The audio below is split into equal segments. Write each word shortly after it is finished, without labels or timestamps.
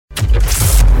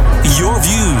Your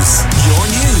views, your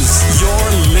news,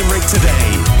 your Limerick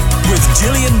Today. With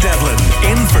Gillian Devlin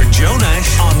in for Joe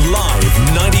Nash on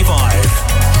Live 95.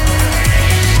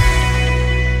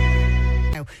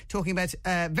 Now, talking about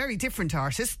very different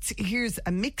artists, here's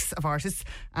a mix of artists,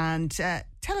 and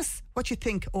tell us what you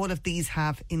think all of these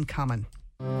have in common.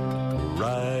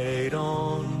 Right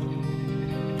on.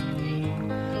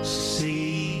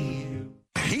 See you.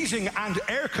 Heating and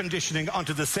air conditioning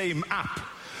onto the same app,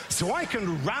 so I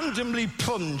can randomly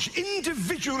plunge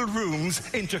individual rooms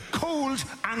into cold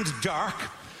and dark,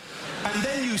 and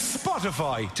then use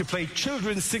Spotify to play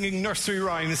children singing nursery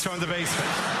rhymes from the basement.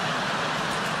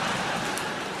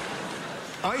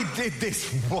 I did this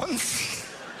once,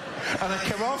 and I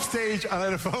came off stage and I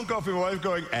had a phone call from my wife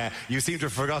going, you seem to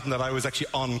have forgotten that I was actually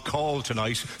on call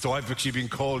tonight, so I've actually been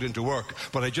called into work.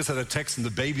 But I just had a text from the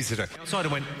babysitter. Outside I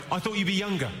went, I thought you'd be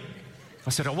younger. I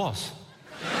said I was.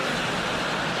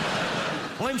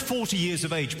 I'm 40 years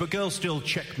of age, but girls still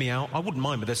check me out. I wouldn't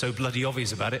mind, but they're so bloody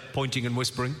obvious about it, pointing and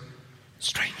whispering.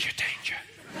 Stranger danger.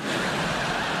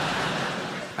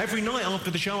 Every night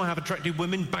after the show, I have attractive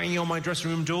women banging on my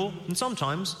dressing room door, and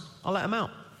sometimes I let them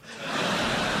out.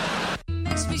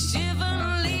 Makes me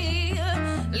shiver,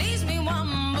 leaves me one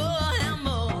more and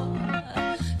more.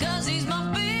 'Cause he's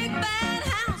my big bad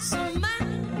handsome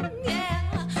man,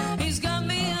 yeah. He's got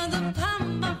me in the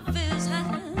palm of his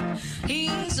hand.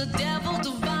 He's a devil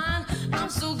divine. I'm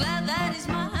so glad that he's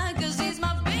mine, 'cause he's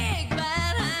my big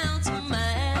bad handsome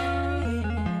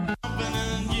man.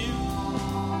 And you,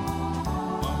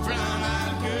 my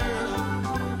brown-eyed girl.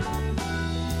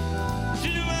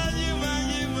 You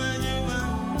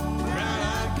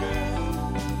brown-eyed girl.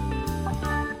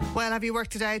 Well, have you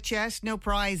worked it out yet? No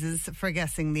prizes for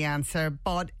guessing the answer,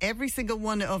 but every single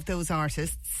one of those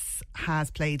artists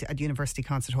has played at University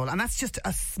Concert Hall, and that's just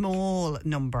a small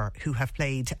number who have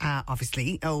played,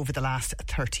 obviously, over the last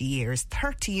 30 years.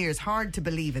 30 years, hard to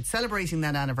believe. It's celebrating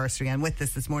that anniversary, and with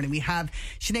us this morning we have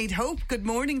Sinead Hope. Good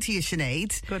morning to you,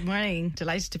 Sinead. Good morning.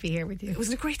 Delighted to be here with you.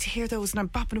 Wasn't it great to hear those? And I'm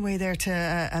bopping away there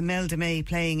to Imelda May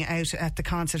playing out at the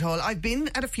Concert Hall. I've been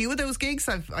at a few of those gigs.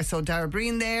 I saw Dara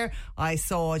Breen there. I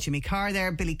saw Jimmy Carr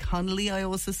there. Billy Connolly I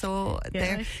also saw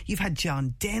there. You've had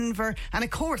John Denver. And of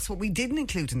course, what we didn't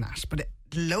include in that, but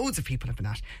loads of people have been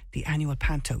at, the annual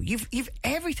Panto. You've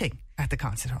everything at the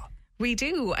Concert Hall. We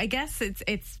do. I guess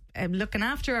it's looking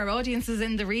after our audiences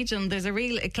in the region. There's a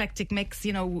real eclectic mix.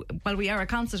 You know, while we are a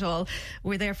concert hall,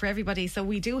 we're there for everybody. So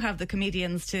we do have the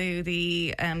comedians to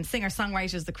the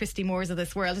singer-songwriters, the Christy Moores of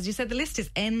this world. As you said, the list is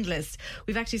endless.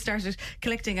 We've actually started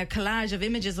collecting a collage of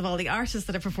images of all the artists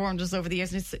that have performed us over the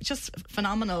years. And it's just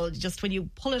phenomenal, just when you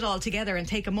pull it all together and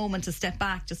take a moment to step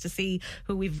back just to see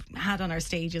who we've had on our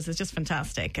stages. It's just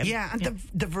fantastic. And,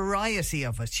 the variety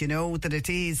of it, you know, that it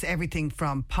is everything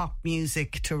from pop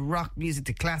music to rock music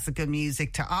to classical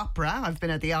music to opera. I've been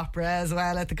at the opera as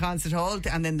well at the Concert Hall,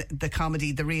 and then the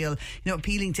comedy, the real, you know,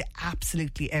 appealing to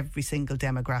absolutely every single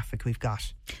demographic we've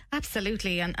got.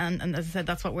 Absolutely, and as I said,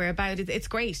 that's what we're about. It's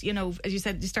great, you know. As you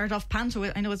said, you start off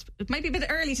Panto. I know it might be a bit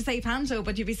early to say Panto,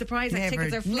 but you'd be surprised that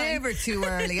tickets are flying. Never too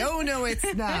early. Oh no,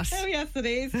 it's not. Oh yes, it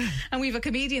is. And we've a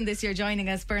comedian this year joining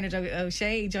us, Bernard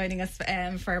O'Shea, joining us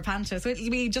for Panto. So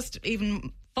it'll be just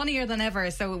even funnier than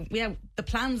ever. So yeah, the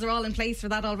plans are all in place for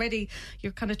that already.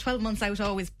 You're kind of 12 months out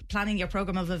always planning your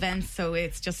programme of events, so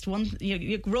it's just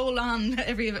you roll on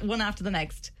every one after the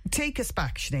next. Take us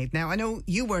back, Sinead. Now I know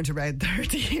you weren't around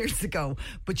 30 years ago,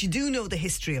 but you do know the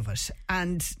history of it,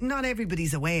 and not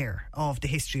everybody's aware of the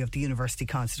history of the University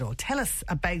Concert Hall. Tell us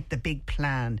about the big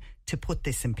plan to put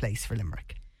this in place for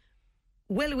Limerick.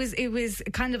 Well, it was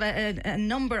kind of a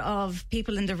number of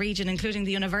people in the region, including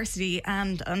the university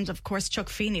and of course Chuck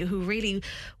Feeney, who really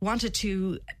wanted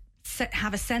to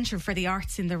have a centre for the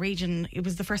arts in the region. It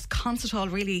was the first concert hall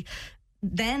really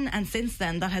then and since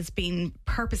then that has been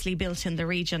purposely built in the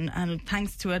region, and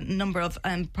thanks to a number of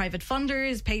private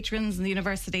funders, patrons and the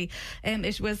university,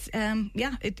 it was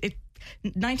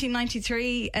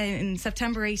 1993 in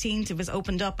September 18th it was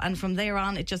opened up, and from there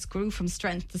on it just grew from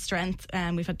strength to strength.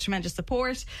 We've had tremendous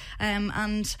support,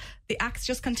 and the acts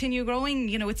just continue growing.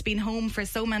 You know, it's been home for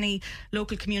so many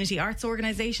local community arts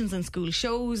organisations and school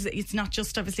shows. It's not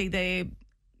just obviously the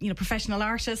professional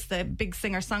artists, the big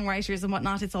singer-songwriters and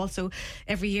whatnot. It's also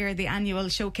every year the annual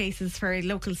showcases for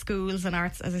local schools and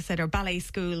arts, as I said, or ballet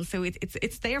schools. So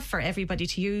it's there for everybody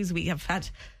to use. We have had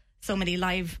so many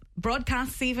live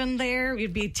broadcasts even there.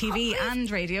 You'd be TV and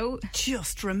radio.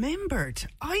 Just remembered,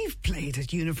 I've played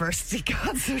at University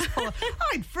Concert Hall.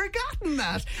 I'd forgotten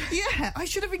that. Yeah, I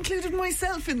should have included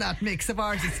myself in that mix of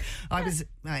artists. I was,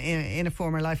 in a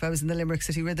former life, I was in the Limerick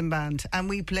City Rhythm Band, and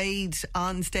we played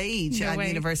on stage at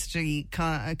University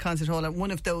Concert Hall at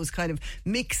one of those kind of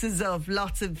mixes of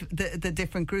lots of the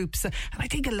different groups. And I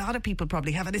think a lot of people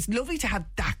probably have it. It's lovely to have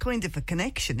that kind of a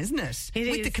connection, isn't it?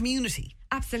 With the community.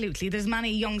 Absolutely. There's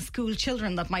many young school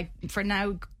children that might, for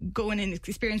now, go in and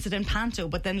experience it in Panto,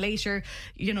 but then later,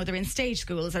 you know, they're in stage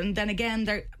schools, and then again,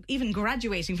 they're even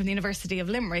graduating from the University of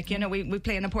Limerick. You know, we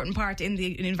play an important part in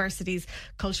the university's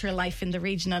cultural life in the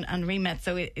region and remit,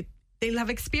 so they'll have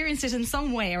experienced it in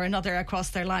some way or another across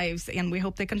their lives, and we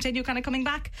hope they continue kind of coming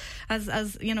back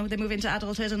as you know, they move into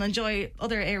adulthood and enjoy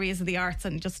other areas of the arts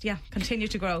and just, continue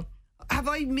to grow. Have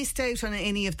I missed out on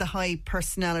any of the high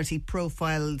personality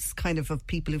profiles kind of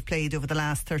people who've played over the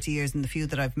last 30 years and the few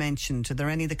that I've mentioned? Are there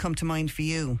any that come to mind for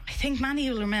you? I think many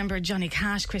will remember Johnny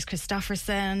Cash, Chris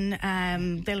Christopherson.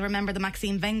 They'll remember the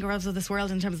Maxine Vengerovs of this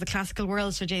world in terms of the classical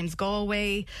world, Sir James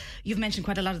Galway. You've mentioned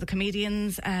quite a lot of the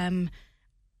comedians.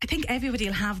 I think everybody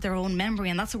will have their own memory,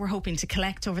 and that's what we're hoping to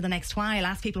collect over the next while.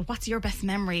 Ask people, what's your best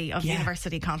memory of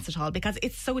University Concert Hall? Because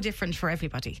it's so different for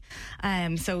everybody.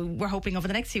 So we're hoping over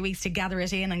the next few weeks to gather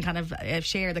it in and kind of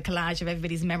share the collage of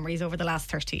everybody's memories over the last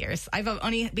 30 years. I've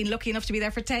only been lucky enough to be there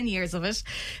for 10 years of it.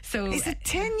 So is it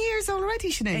 10 years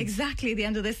already, Sinead? Exactly, the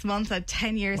end of this month at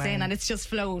 10 years in, and it's just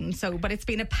flown. So, but it's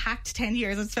been a packed 10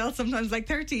 years. It's felt sometimes like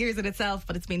 30 years in itself,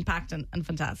 but it's been packed and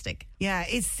fantastic. Yeah,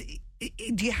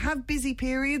 do you have busy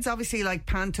periods? Obviously, like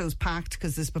Panto's packed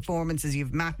because there's performances, you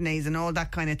have matinees and all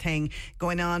that kind of thing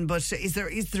going on. But is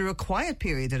there a quiet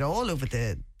period at all over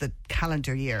the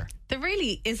calendar year? There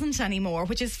really isn't anymore,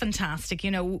 which is fantastic.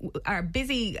 You know, our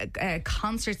busy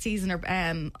concert season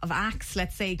of acts,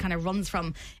 let's say, kind of runs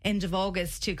from end of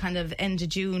August to kind of end of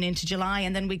June into July,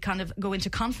 and then we kind of go into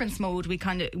conference mode.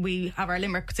 We have our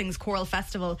Limerick Sings Choral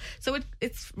Festival, so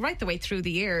it's right the way through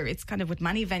the year. It's kind of with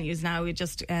many venues now. It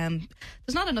just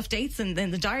there's not enough dates in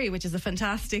the diary, which is a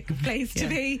fantastic place to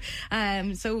be.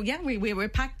 We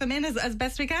pack them in as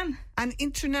best we can. And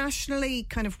internationally,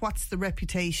 kind of what's the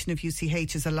reputation of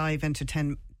UCH as a live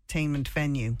entertainment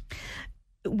venue?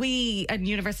 We at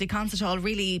University Concert Hall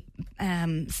really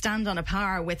stand on a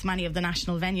par with many of the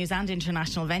national venues and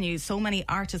international venues. So many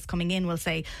artists coming in will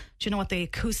say, do you know what, the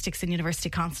acoustics in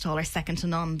University Concert Hall are second to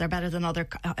none. They're better than other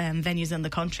venues in the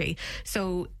country.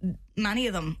 So many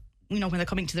of them, you know, when they're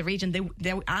coming to the region,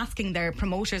 they're asking their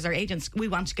promoters or agents, we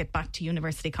want to get back to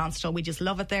University Concert Hall. We just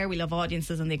love it there. We love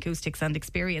audiences and the acoustics and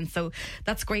experience. So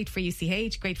that's great for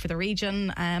UCH, great for the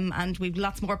region. And we've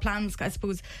lots more plans, I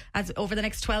suppose, as over the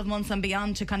next 12 months and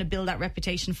beyond to kind of build that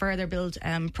reputation further, build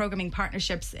programming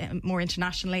partnerships more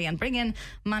internationally and bring in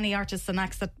many artists and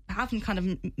acts that haven't kind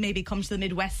of maybe come to the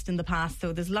Midwest in the past.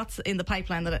 So there's lots in the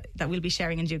pipeline that we'll be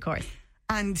sharing in due course.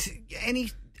 And any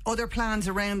other plans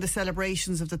around the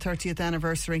celebrations of the 30th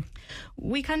anniversary?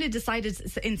 We kind of decided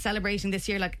in celebrating this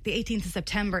year, like the 18th of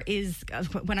September is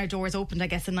when our doors opened, I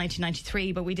guess, in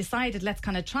 1993, but we decided let's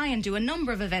kind of try and do a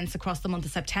number of events across the month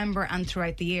of September and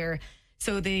throughout the year.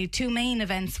 So the two main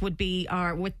events would be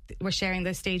we're sharing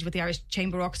the stage with the Irish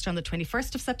Chamber Orchestra on the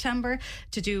 21st of September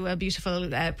to do a beautiful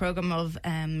programme of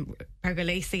Perga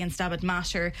Lacey and Stabat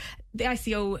Mater. The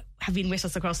ICO have been with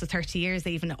us across the 30 years.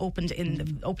 They even opened in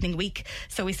the opening week.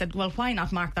 So we said, well, why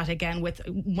not mark that again with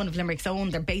one of Limerick's own?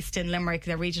 They're based in Limerick,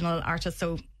 they're regional artists.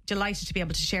 So delighted to be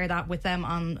able to share that with them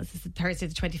on Thursday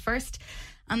the 21st.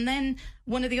 And then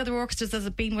one of the other orchestras that has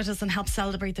been with us and helped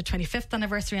celebrate the 25th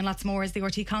anniversary and lots more is the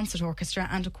RT Concert Orchestra,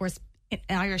 and of course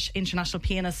Irish international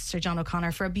pianist Sir John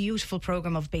O'Connor for a beautiful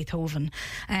programme of Beethoven.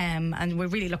 And we're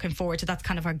really looking forward to that,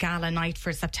 kind of our gala night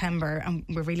for September, and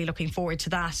we're really looking forward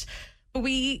to that. But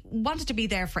we wanted to be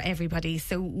there for everybody,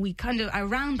 so we kind of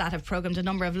around that have programmed a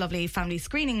number of lovely family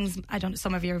screenings.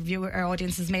 Some of your viewer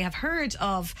audiences may have heard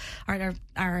of our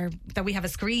that we have a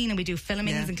screen and we do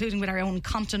filmings, including with our own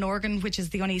Compton organ, which is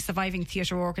the only surviving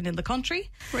theatre organ in the country.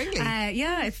 Really?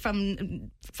 It's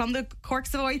from the Cork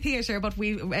Savoy Theatre, but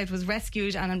it was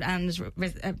rescued and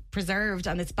preserved,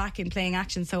 and it's back in playing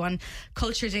action. So on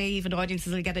Culture Day, even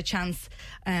audiences will get a chance,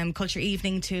 Culture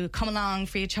Evening, to come along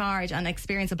free of charge and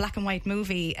experience a black and white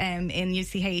movie in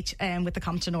UCH with the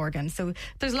Compton organ. So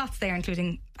there's lots there,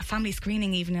 including a family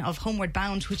screening even of Homeward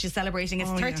Bound, which is celebrating its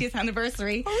 30th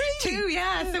anniversary too.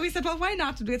 Yeah, so we said, well, why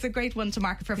not? It's a great one to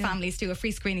market for families too, a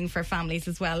free screening for families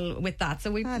as well with that.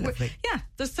 So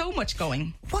there's so much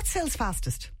going. What sells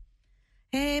fastest?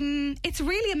 It's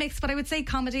really a mix, but I would say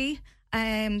comedy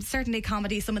Certainly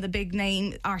comedy, some of the big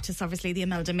name artists, obviously the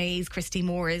Imelda Mays, Christy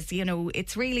Moores, you know,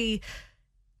 it's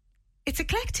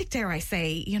eclectic, dare I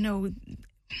say, you know.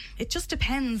 It just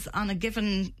depends on a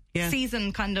given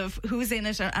season, kind of who's in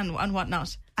it and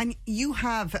whatnot. And you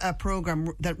have a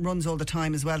programme that runs all the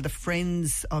time as well, the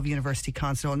Friends of University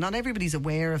Concert Hall. Not everybody's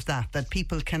aware of that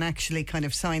people can actually kind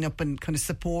of sign up and kind of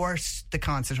support the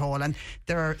concert hall. And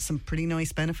there are some pretty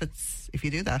nice benefits if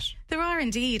you do that. There are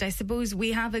indeed. I suppose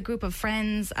we have a group of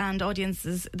friends and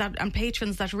audiences and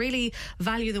patrons that really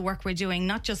value the work we're doing,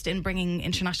 not just in bringing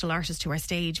international artists to our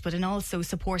stage, but in also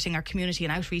supporting our community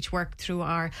and outreach work through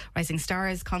our Rising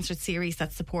Stars concert series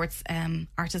that supports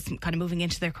artists kind of moving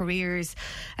into their careers.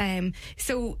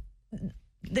 So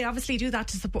they obviously do that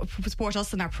to support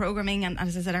us in our programming and,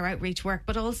 as I said, our outreach work,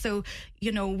 but also,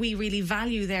 you know, we really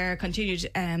value their continued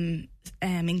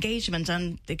engagement,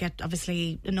 and they get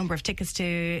obviously a number of tickets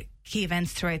to key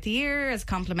events throughout the year as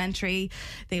complimentary.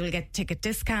 They will get ticket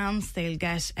discounts. They'll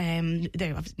get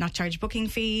they'll not charge booking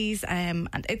fees, and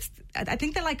I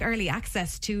think they like early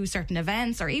access to certain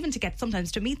events, or even to get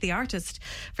sometimes to meet the artist.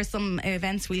 For some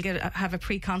events we'll have a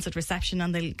pre-concert reception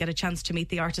and they'll get a chance to meet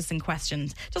the artist in question.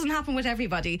 It doesn't happen with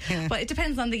everybody, but it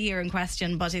depends on the year in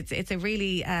question. But it's a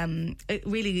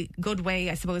really good way,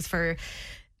 I suppose, for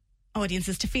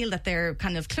audiences to feel that they're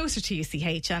kind of closer to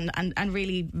UCH and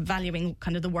really valuing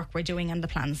kind of the work we're doing and the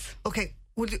plans. Okay,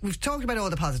 we've talked about all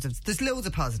the positives. There's loads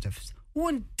of positives.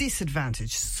 One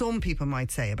disadvantage some people might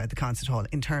say about the concert hall,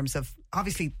 in terms of,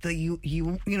 obviously the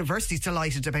university's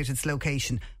delighted about its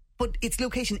location, but its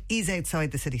location is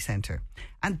outside the city centre,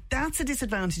 and that's a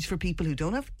disadvantage for people who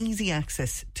don't have easy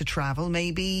access to travel,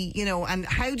 maybe, you know. And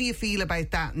how do you feel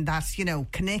about that, and that, you know,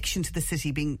 connection to the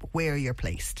city being where you're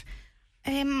placed?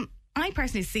 I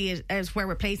personally see it as where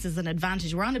we're placed as an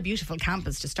advantage. We're on a beautiful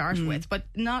campus to start with, but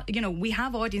not, you know, we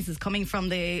have audiences coming from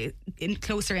the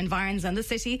closer environs and the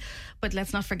city, but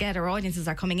let's not forget our audiences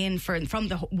are coming in from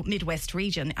the Midwest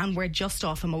region, and we're just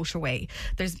off a motorway.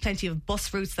 There's plenty of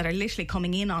bus routes that are literally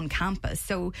coming in on campus.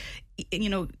 So, you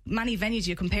know, many venues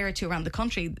you compare it to around the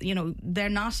country, you know, they're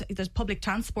not, there's public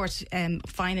transport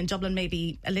fine in Dublin,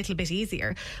 maybe a little bit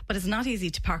easier, but it's not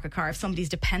easy to park a car if somebody's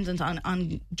dependent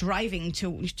on driving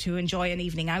to enjoy an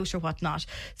evening out or whatnot.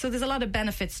 So there's a lot of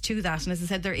benefits to that, and as I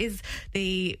said, there is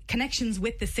the connections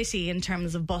with the city in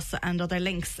terms of bus and other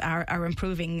links are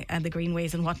improving, the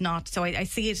greenways and whatnot. So I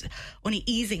see it only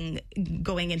easing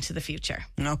going into the future.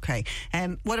 Okay.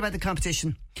 What about the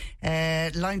competition?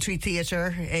 Lime Tree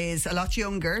Theatre is a lot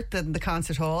younger than the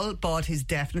concert hall, but has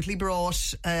definitely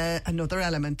brought another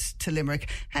element to Limerick.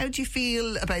 How do you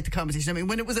feel about the competition? I mean,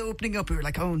 when it was opening up, we were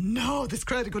like, oh no, this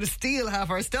crowd are going to steal half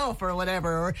our stuff or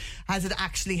whatever. Or has it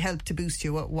actually helped to boost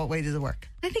you? What way does it work?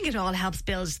 I think it all helps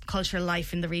build cultural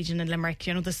life in the region in Limerick.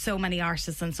 You know, there's so many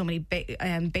artists and so many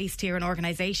based here in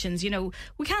organisations. You know,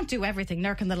 we can't do everything.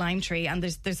 Nurk and the Lime Tree, and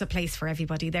there's a place for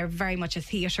everybody. They're very much a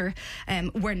theatre.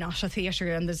 We're not a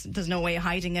theatre, and there's no way of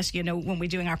hiding it. You know, when we're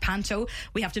doing our panto,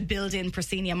 we have to build in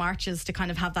proscenium arches to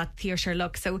kind of have that theatre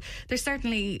look. So there's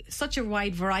certainly such a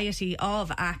wide variety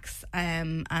of acts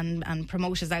and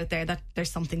promoters out there that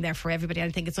there's something there for everybody.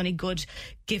 I think it's only good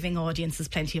giving audiences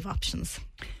plenty of options.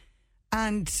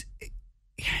 And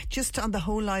just on the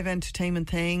whole live entertainment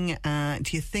thing,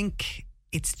 do you think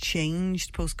it's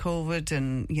changed post-COVID,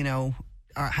 and, you know,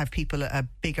 or have people a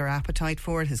bigger appetite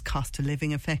for it? Has cost of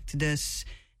living affected it?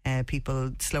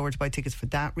 People slower to buy tickets for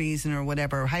that reason or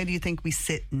whatever? How do you think we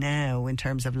sit now in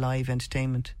terms of live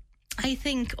entertainment? I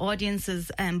think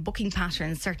audiences' booking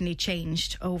patterns certainly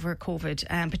changed over COVID,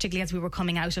 particularly as we were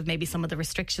coming out of maybe some of the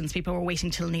restrictions. People were waiting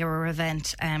till nearer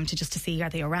event to see are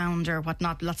they around or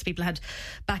whatnot. Lots of people had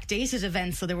backdated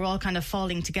events, so they were all kind of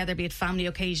falling together, be it family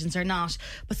occasions or not.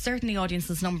 But certainly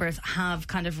audiences' numbers have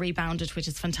kind of rebounded, which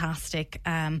is fantastic.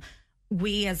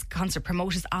 We as concert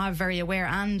promoters are very aware,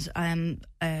 and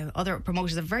other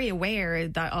promoters are very aware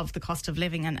of the cost of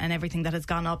living and everything that has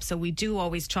gone up. So we do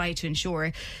always try to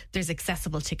ensure there's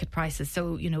accessible ticket prices.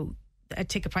 So, you know, a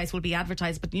ticket price will be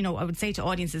advertised, but, you know, I would say to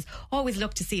audiences, always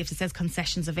look to see if it says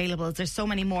concessions available. There's so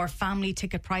many more family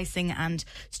ticket pricing and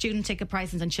student ticket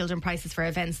prices and children prices for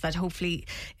events that hopefully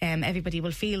everybody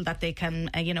will feel that they can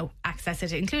access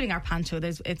it, including our panto.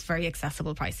 It's very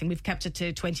accessible pricing. We've kept it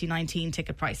to 2019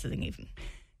 ticket pricing even.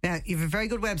 Now, you have a very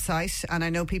good website, and I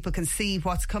know people can see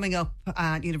what's coming up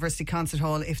at University Concert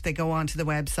Hall if they go onto the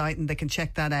website, and they can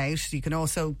check that out. You can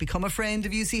also become a friend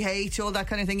of UCH, all that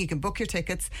kind of thing. You can book your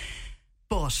tickets.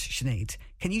 But, Sinead,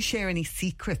 can you share any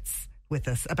secrets with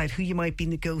us about who you might be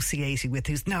negotiating with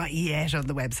who's not yet on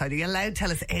the website? Are you allowed to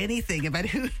tell us anything about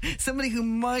somebody who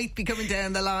might be coming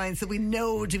down the line so we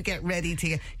know to get ready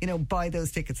to, buy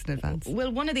those tickets in advance?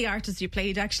 Well, one of the artists you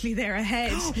played actually there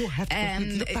ahead. Oh, I have to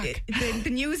look back. The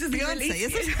news is Beyonce,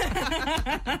 is it?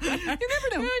 You never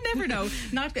know. You never know.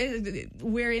 Not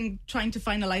we're trying to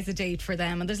finalise a date for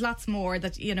them, and there's lots more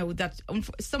that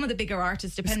some of the bigger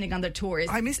artists, depending on their tours.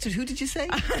 I missed it. Who did you say?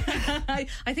 I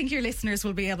think your listeners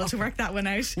will be able to work that one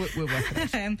out. We'll work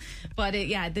it out. But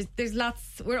there's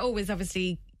lots. We're always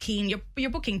obviously keen. You're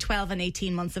booking 12 and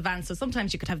 18 months advance, so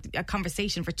sometimes you could have a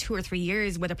conversation for 2 or 3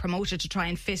 years with a promoter to try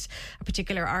and fit a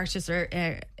particular artist or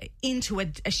into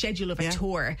a schedule of a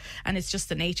tour, and it's just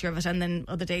the nature of it. And then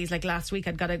other days, like last week,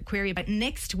 I'd got a query about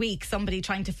next week, somebody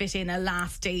trying to fit in a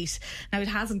last date. Now it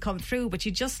hasn't come through, but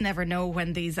you just never know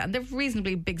when these, and they're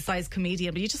reasonably big size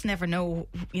comedian, but you just never know,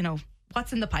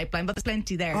 what's in the pipeline, but there's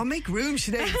plenty there. Oh, make room,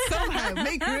 Sinead. Somehow,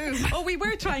 make room. Oh, we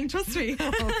were trying, trust me.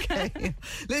 Okay.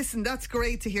 Listen, that's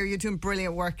great to hear. You're doing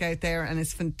brilliant work out there, and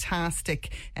it's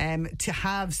fantastic to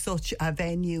have such a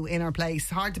venue in our place.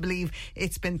 Hard to believe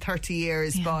it's been 30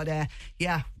 years, but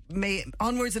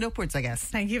onwards and upwards, I guess.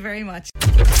 Thank you very much.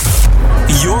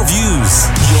 Your views,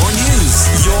 your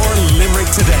news, your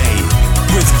Limerick Today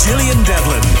with Gillian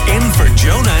Devlin in for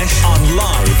Joe Nash on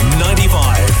Live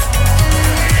 95.